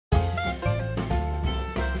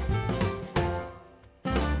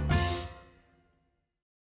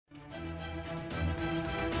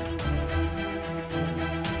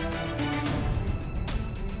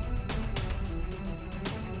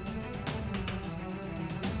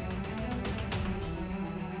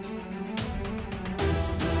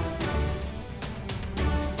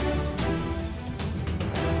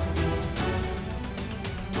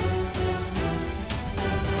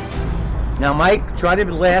Now, Mike, try to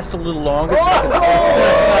last a little longer. Oh!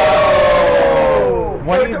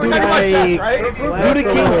 Why don't you do the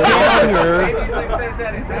King's Gambler?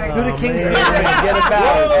 Do the King's Gambler and get it back.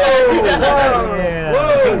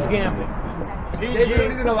 Whoa! King's Gambler. PG.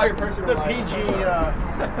 It's a PG.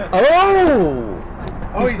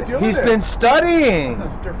 Oh, he's been studying.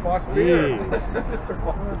 Mr. Fuck Bear.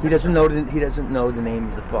 He doesn't know the name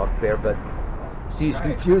of the fuck bear, but he's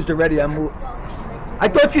confused already. I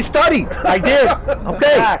thought you studied. I did.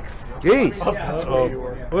 Okay. Jeez. That's where you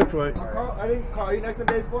were. Which way? Carl, are you next on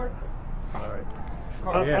Dave's board? All right.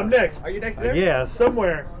 Carl, Yeah. I'm next. Are you next there? Yeah,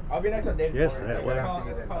 somewhere. I'll be next on Dave's Yes, board. that way.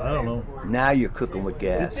 I don't know. Now you're cooking with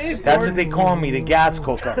gas. That's what they call me, the gas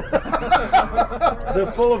cooker. Is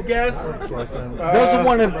it full of gas? Those are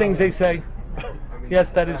one of the things they say. Yes,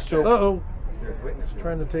 that is true. Uh-oh. He's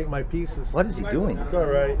trying to take my pieces. What is he doing? It's all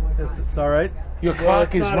right. It's all right. Your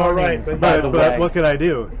clock is not all running, right, by the But way. what can I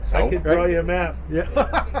do? I can draw you a map. Yeah.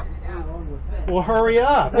 Well, hurry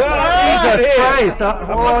up. Well, Jesus Christ.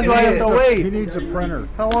 How long do I have to wait? He needs a printer.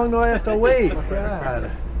 How long do I have to wait?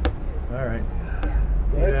 God. All right.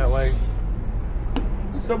 Be that way.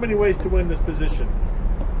 So many ways to win this position.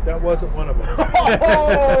 That wasn't one of them.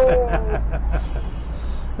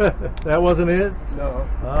 That wasn't it? No.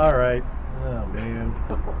 All right. Oh, man.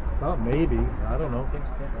 Thought maybe. I don't know.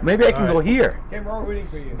 Maybe I can go here. Tim, we're rooting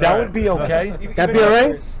for you. That would be okay. That'd be all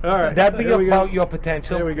right? All right. That'd be There we go. about your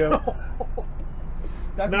potential. There we go.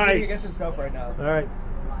 Nice. against himself right now. All right.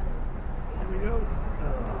 Here we go.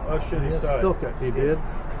 Oh shit, he Yeah, started. still cut. He did.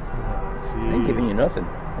 I ain't giving you nothing.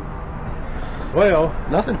 Well,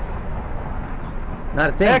 Nothing. Not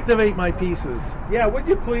a thing. activate my pieces. Yeah, would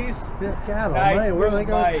you please? Yeah, God Guys, almighty, where are they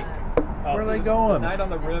going? Mike. Where are they going? Night on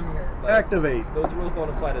the rim. Like, Activate. those rules don't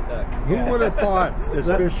apply to deck. Who would have thought this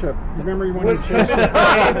bishop? You remember when he chased it?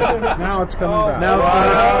 Now it's coming back. Now,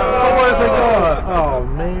 where's it going? Oh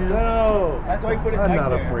man, No. That's why he put his I'm neck not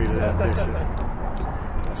there. afraid of that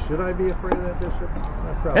bishop. Should I be afraid of that bishop?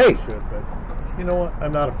 I probably Hey. should, but you know what?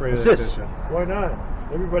 I'm not afraid of What's that this? bishop. Why not?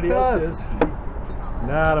 Everybody else Because- is.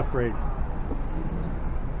 Not afraid.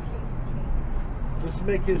 Just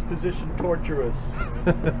make his position torturous.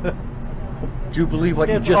 Do you believe what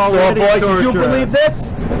It's you just saw, already boys? Did you torturous. believe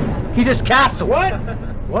this? He just castled. What?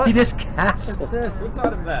 What? He just castled. This? Who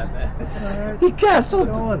taught him that, man? He castled.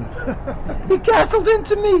 Going. He castled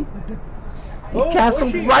into me. He Oh,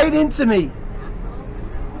 castled bushy. right into me.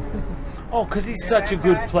 Oh, because he's such a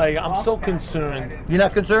good player. I'm so concerned. You're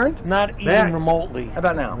not concerned? Not even Back. remotely. How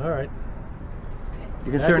about now? All right.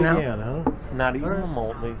 You concerned Back now? again, huh? Not even Alright.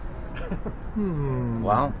 remotely.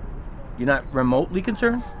 Wow. You're not remotely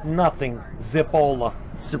concerned? Nothing. Zipola.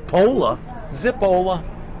 Zapola? Zipola.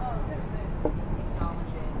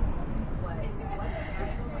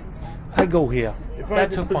 I go here. If I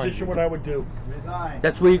had That's this a fun. position, what I would do.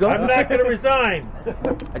 That's where you go? I'm not going to resign.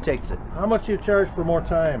 I takes it. How much you charge for more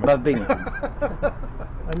time? About bing.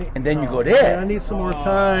 I need, And then you go I there. need some more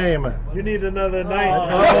time. You need another night.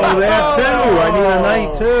 Oh, that too. I need a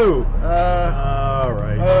night too. All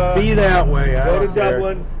right. Be that way. I Go to don't care.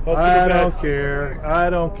 Dublin. Hope for I the don't best. care. I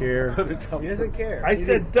don't care. He doesn't care. I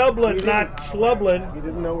said Dublin, not Schlublin. You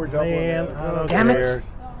didn't know where Dublin Man, was. I don't Damn it. care.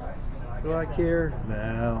 Do I care?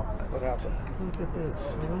 No. What happened? Look at this.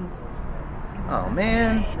 Oh,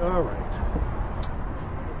 man. All right.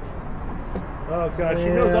 Oh gosh, he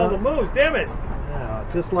knows all the moves. Damn it! Yeah,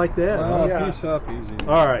 just like that. Well, huh? yeah. piece up easy.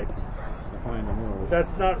 All right. Find a move.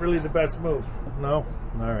 That's not really the best move. No.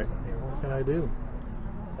 All right. What can I do?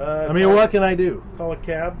 I mean, what can I do? Call a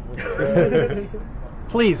cab.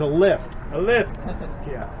 Please, a lift. A lift.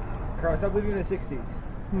 Yeah. Carl, stop living in the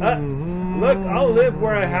 60s. Look, I'll live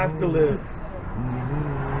where I have to live.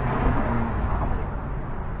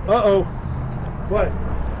 Uh-oh. What?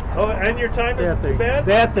 Oh, and your time is That thing. bad?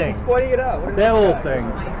 That thing. He's pointing it out. What a That nice little guy.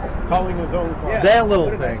 thing. Calling his own call. Yeah, That little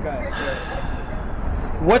what a nice thing.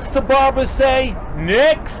 guy. What's the barber say?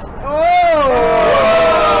 Next.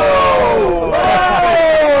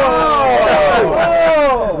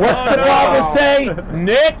 What's the barber say?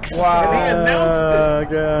 Next. Wow. And he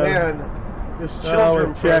announced God. Man, this Oh,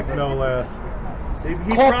 children a check, present. no less. it.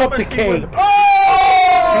 He Cough up promised the he cake. wouldn't- He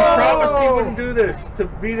promised he wouldn't do this, to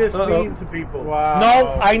be this mean to people. Wow.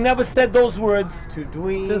 No, I never said those words. To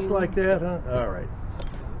Dwayne. Just like that, huh? All right.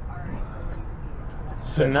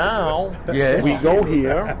 So now Yes. we go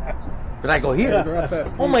here. But I go here. Drop that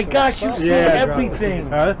Oh my piece. gosh, you've seen Yeah, drop everything.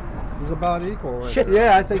 Huh? It was about equal. Right? Shit.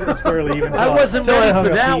 Yeah, I think it was fairly even. I wasn't Till I ready hung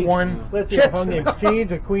for a that piece. one. Let's see, Shit. I hung the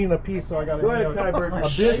exchange, a queen, and a piece, so I got Go ahead, Kai Bird. a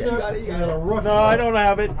Shit. bishop and a rook. No, I don't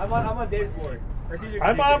have it. I'm on Dave's board.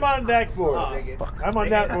 I'm on that board. I'm on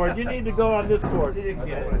that board. You need to go on this board. You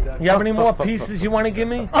have any more pieces you want to give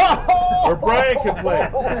me? Or Brian can play.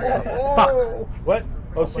 Fuck. What?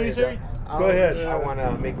 Oh, Caesar? Go ahead. I want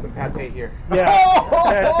to make some pate here. Yeah.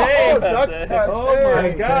 Pate. duck Oh my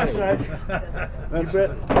pate. gosh.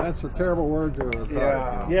 That's a terrible word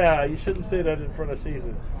to Yeah, you shouldn't say that in front of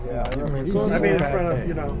Caesar. Yeah. I mean, in front of,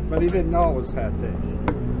 you know. But he didn't know it was pate.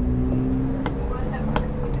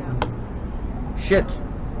 Shit. All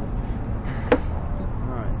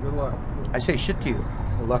right, good luck. I say shit to you.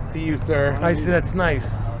 Luck to you, sir. I see, that's nice.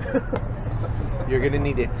 You're gonna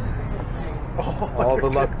need it. All the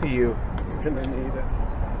luck to you. Gonna need it.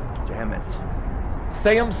 Damn it.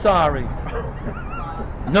 Say I'm sorry.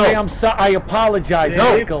 No. Say I'm sorry. I apologize,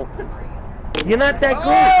 No. Uncle. You're not that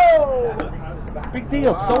good. Big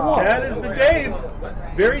deal. So what? That is the Dave.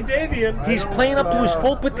 Very Davian. He's playing up to his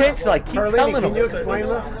full potential. I keep telling him. Can you explain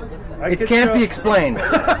this? I It could can't show- be explained.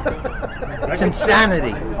 It's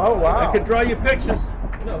insanity. Oh, wow. I could draw you pictures.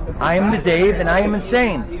 I am the Dave and I am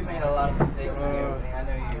insane. You made a lot of mistakes in gambling. I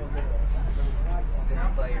know you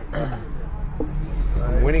didn't play your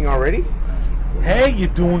Winning already? Hey, you're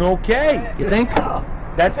doing okay. You think?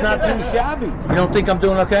 That's not too shabby. You don't think I'm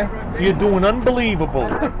doing okay? You're doing unbelievable.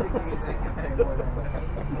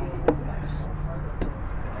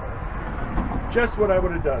 Just what I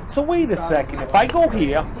would have done. So wait a second. If I go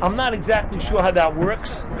here, I'm not exactly sure how that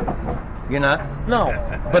works. You're not? No,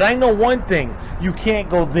 but I know one thing. You can't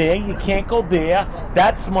go there, you can't go there.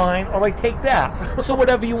 That's mine, or I take that. So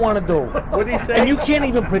whatever you want to do. What did he say? And you can't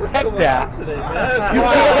even protect that. today, You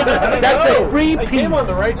can't, that's a free piece. Came on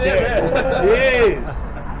the right day. Yes.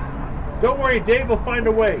 Don't worry, Dave will find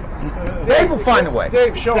a way. Dave will find a way.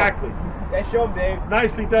 Dave, show exactly. Yeah, show him, Dave.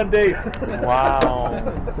 Nicely done, Dave. Wow.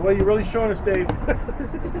 The way you're really showing us, Dave.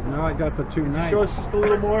 Now I got the two knights. Show us just a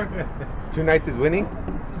little more. 2 nights is winning?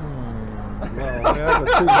 Well, yeah, the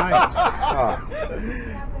two knights. Oh.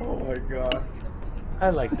 Oh my God. I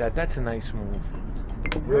like that. That's a nice move.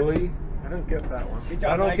 Really? I don't get that one. Good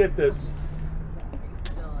job, I don't Mike. get this.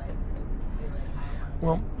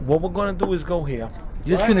 Well, what we're going to do is go here.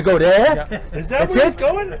 You're just gonna go there? Yeah. Is that That's where it? it's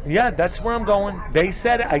going? Yeah, that's where I'm going. They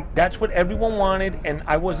said it. That's what everyone wanted, and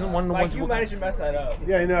I wasn't one of the Mike, ones you who... managed to mess that up.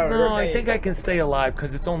 Yeah, I know. No, I think I can stay alive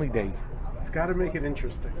because it's only Dave. It's got to make it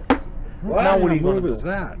interesting. Now what are you going move to is do?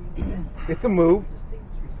 that? It's a move.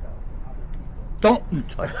 Don't you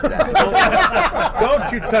touch that.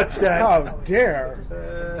 Don't you touch that. How dare?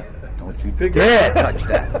 Don't you Figure- dare touch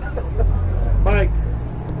that. Mike.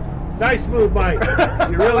 Nice move, Mike.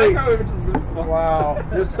 You really, Wow.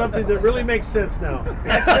 there's something that really makes sense now.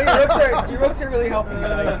 Your rooks are really helping you,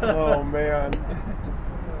 Mike. Oh man.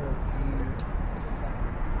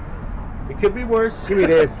 It could be worse. Give me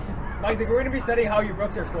this. Mike, we're going to be studying how your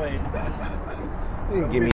rooks are played.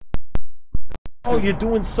 Give me. Oh, you're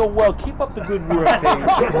doing so well. Keep up the good work, Dave.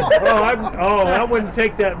 I wouldn't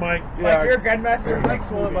take that, Mike. Mike, you're a grandmaster of Mike's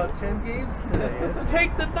movie. about 10 games today.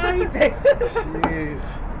 Take the knight. Jeez.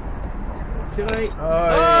 Can I?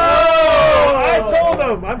 Oh, Oh, I told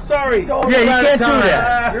him. I'm sorry. Yeah, you can't do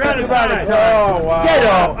that. You're out of time. Oh wow. Get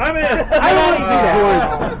up. I'm in. I don't need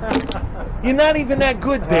that. You're not even that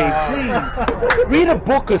good, Dave. Please. Read a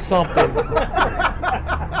book or something.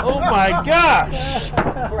 Oh my gosh.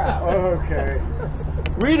 Okay.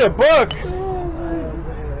 Read a book.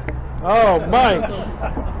 Oh, Mike.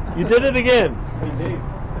 You did it again.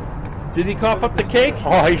 Did he cough up the cake?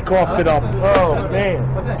 Oh, he coughed it up. Oh, man.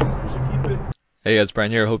 Hey guys, Brian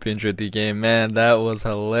here. Hope you enjoyed the game. Man, that was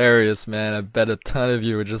hilarious, man. I bet a ton of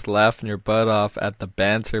you were just laughing your butt off at the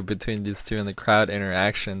banter between these two and the crowd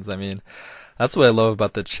interactions. I mean, that's what I love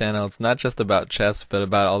about the channel. It's not just about chess, but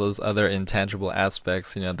about all those other intangible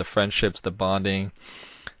aspects, you know, the friendships, the bonding,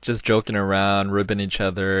 just joking around, ribbing each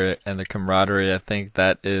other, and the camaraderie. I think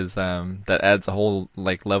that is that adds a whole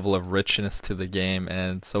level of richness to the game,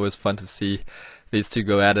 and it's always fun to see these two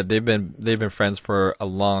go at it. They've been friends for a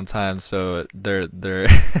long time, so their their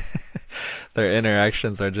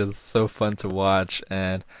interactions are just so fun to watch.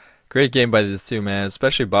 And great game by these two, man.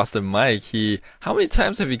 Especially Boston Mike. How many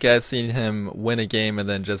times have you guys seen him win a game and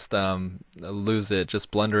then just lose it,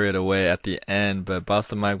 just blunder it away at the end? But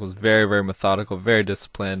Boston Mike was very, very methodical, very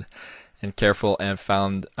disciplined and careful, and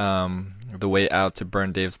found the way out to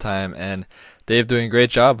burn Dave's time. And Dave doing a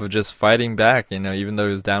great job of just fighting back, you know, even though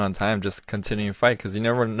he was down on time, just continuing to fight, because you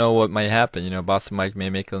never know what might happen. You know, Boston Mike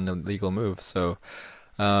may make an illegal move. So,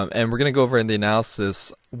 and we're going to go over in the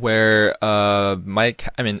analysis where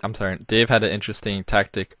Dave had an interesting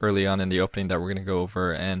tactic early on in the opening that we're going to go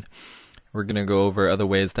over, and we're going to go over other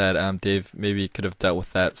ways that Dave maybe could have dealt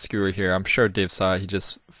with that skewer here. I'm sure Dave saw it. He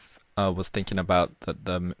just was thinking about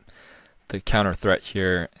the counter threat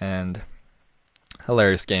here, and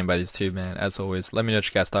hilarious game by these two, man. As always, let me know what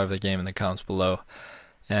you guys thought of the game in the comments below.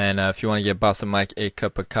 And if you want to get Boston Mike a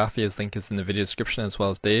cup of coffee, his link is in the video description, as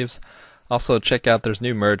well as Dave's. Also, check out, there's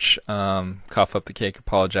new merch, Cough Up the Cake,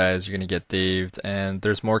 Apologize, you're going to get Daved, and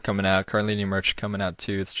there's more coming out, currently new merch coming out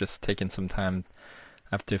too. It's just taking some time.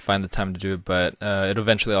 I have to find the time to do it, but it'll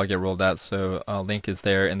eventually all get rolled out, so link is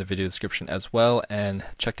there in the video description as well. And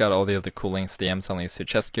check out all the other cool links, the Amazon links to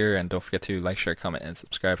chess gear, and don't forget to like, share, comment, and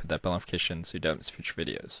subscribe, hit that bell notification so you don't miss future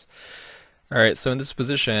videos. Alright, so in this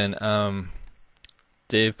position,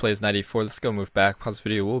 Dave plays knight e4. Let's go move back. Pause the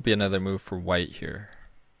video. Will be another move for white here.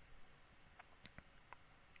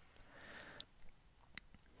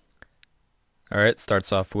 Alright,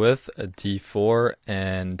 starts off with a d4,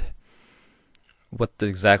 and what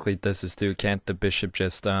exactly does this do? Can't the bishop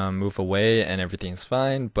just move away and everything's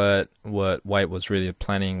fine? But what white was really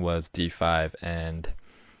planning was d5, and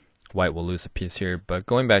white will lose a piece here. But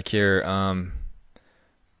going back here,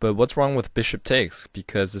 but what's wrong with bishop takes?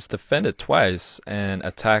 Because it's defended twice and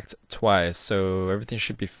attacked twice, so everything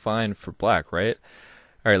should be fine for black, right?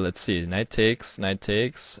 Alright, let's see. Knight takes,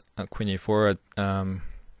 queen e4,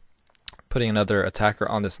 putting another attacker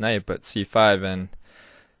on this knight, but c5, and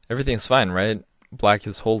everything's fine, right? Black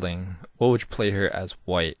is holding. What would you play here as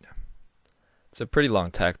white? It's a pretty long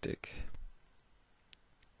tactic.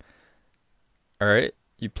 Alright,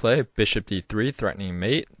 you play bishop d3, threatening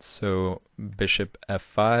mate, so bishop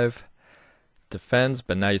f5 defends,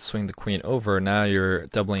 but now you swing the queen over. Now you're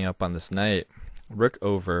doubling up on this knight. Rook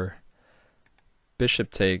over, bishop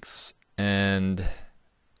takes, and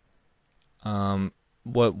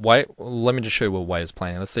what white, let me just show you what white is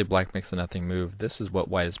planning. Let's say black makes a nothing move. This is what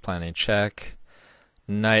white is planning. Check.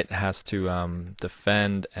 Knight has to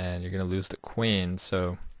defend, and you're going to lose the queen.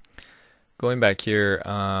 So going back here,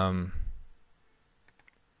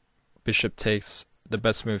 bishop takes. The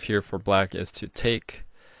best move here for black is to take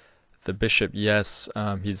the bishop. Yes,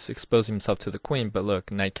 he's exposing himself to the queen, but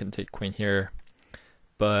look, knight can take queen here.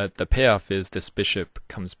 But the payoff is this bishop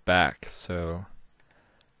comes back. So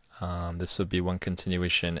this would be one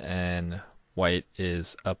continuation, and white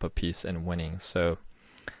is up a piece and winning. So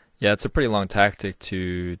yeah, it's a pretty long tactic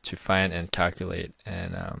to find and calculate,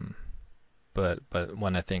 and but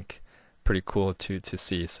one I think pretty cool to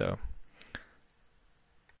see. So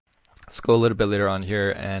let's go a little bit later on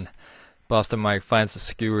here, and Boston Mike finds the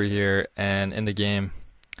skewer here, and in the game,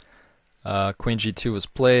 queen g2 was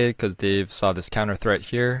played because Dave saw this counter threat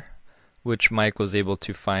here, which Mike was able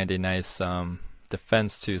to find a nice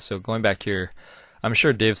defense to. So going back here, I'm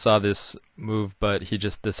sure Dave saw this move, but he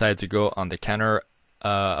just decided to go on the counter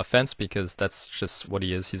offense because that's just what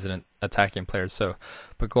he is. He's an attacking player. So,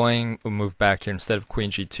 but we'll move back here instead of queen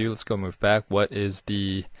g2. Let's go move back. What is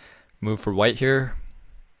the move for white here?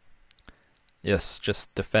 Yes,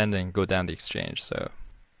 just defend and go down the exchange. So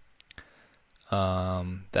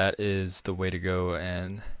that is the way to go,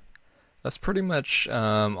 and that's pretty much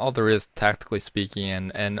all there is tactically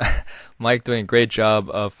speaking, and Mike doing a great job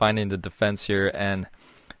of finding the defense here, and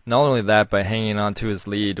not only that, but hanging on to his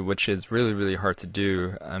lead, which is really hard to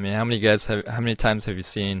do. I mean, how many times have you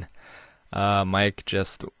seen Mike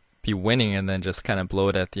just be winning and then just kind of blow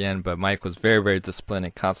it at the end? But Mike was very disciplined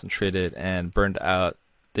and concentrated and burned out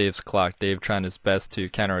Dave's clock. Dave trying his best to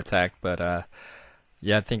counterattack, but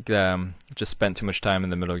yeah, I think just spent too much time in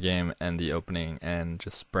the middle game and the opening and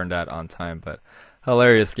just burned out on time. But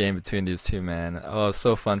hilarious game between these two, man. Oh, it's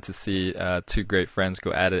so fun to see two great friends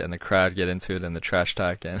go at it and the crowd get into it and the trash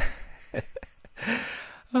talk. And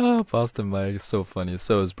oh, Boston Mike, so funny.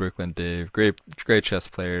 So is Brooklyn Dave. Great chess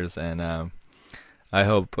players, and I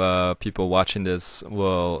hope people watching this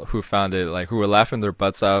who found it, like, who were laughing their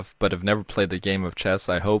butts off but have never played the game of chess,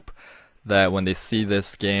 I hope that when they see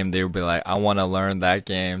this game, they will be like, I want to learn that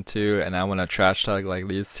game too, and I want to trash talk like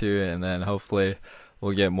these two, and then hopefully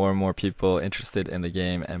we'll get more and more people interested in the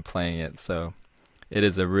game and playing it. So it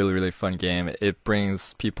is a really fun game. It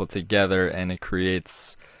brings people together, and it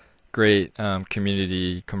creates great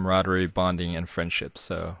community, camaraderie, bonding, and friendship.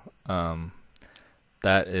 So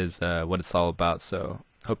that is what it's all about. So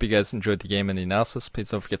hope you guys enjoyed the game and the analysis.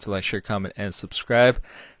 Please don't forget to like, share, comment, and subscribe.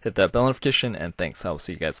 Hit that bell notification, and thanks. I will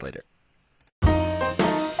see you guys later.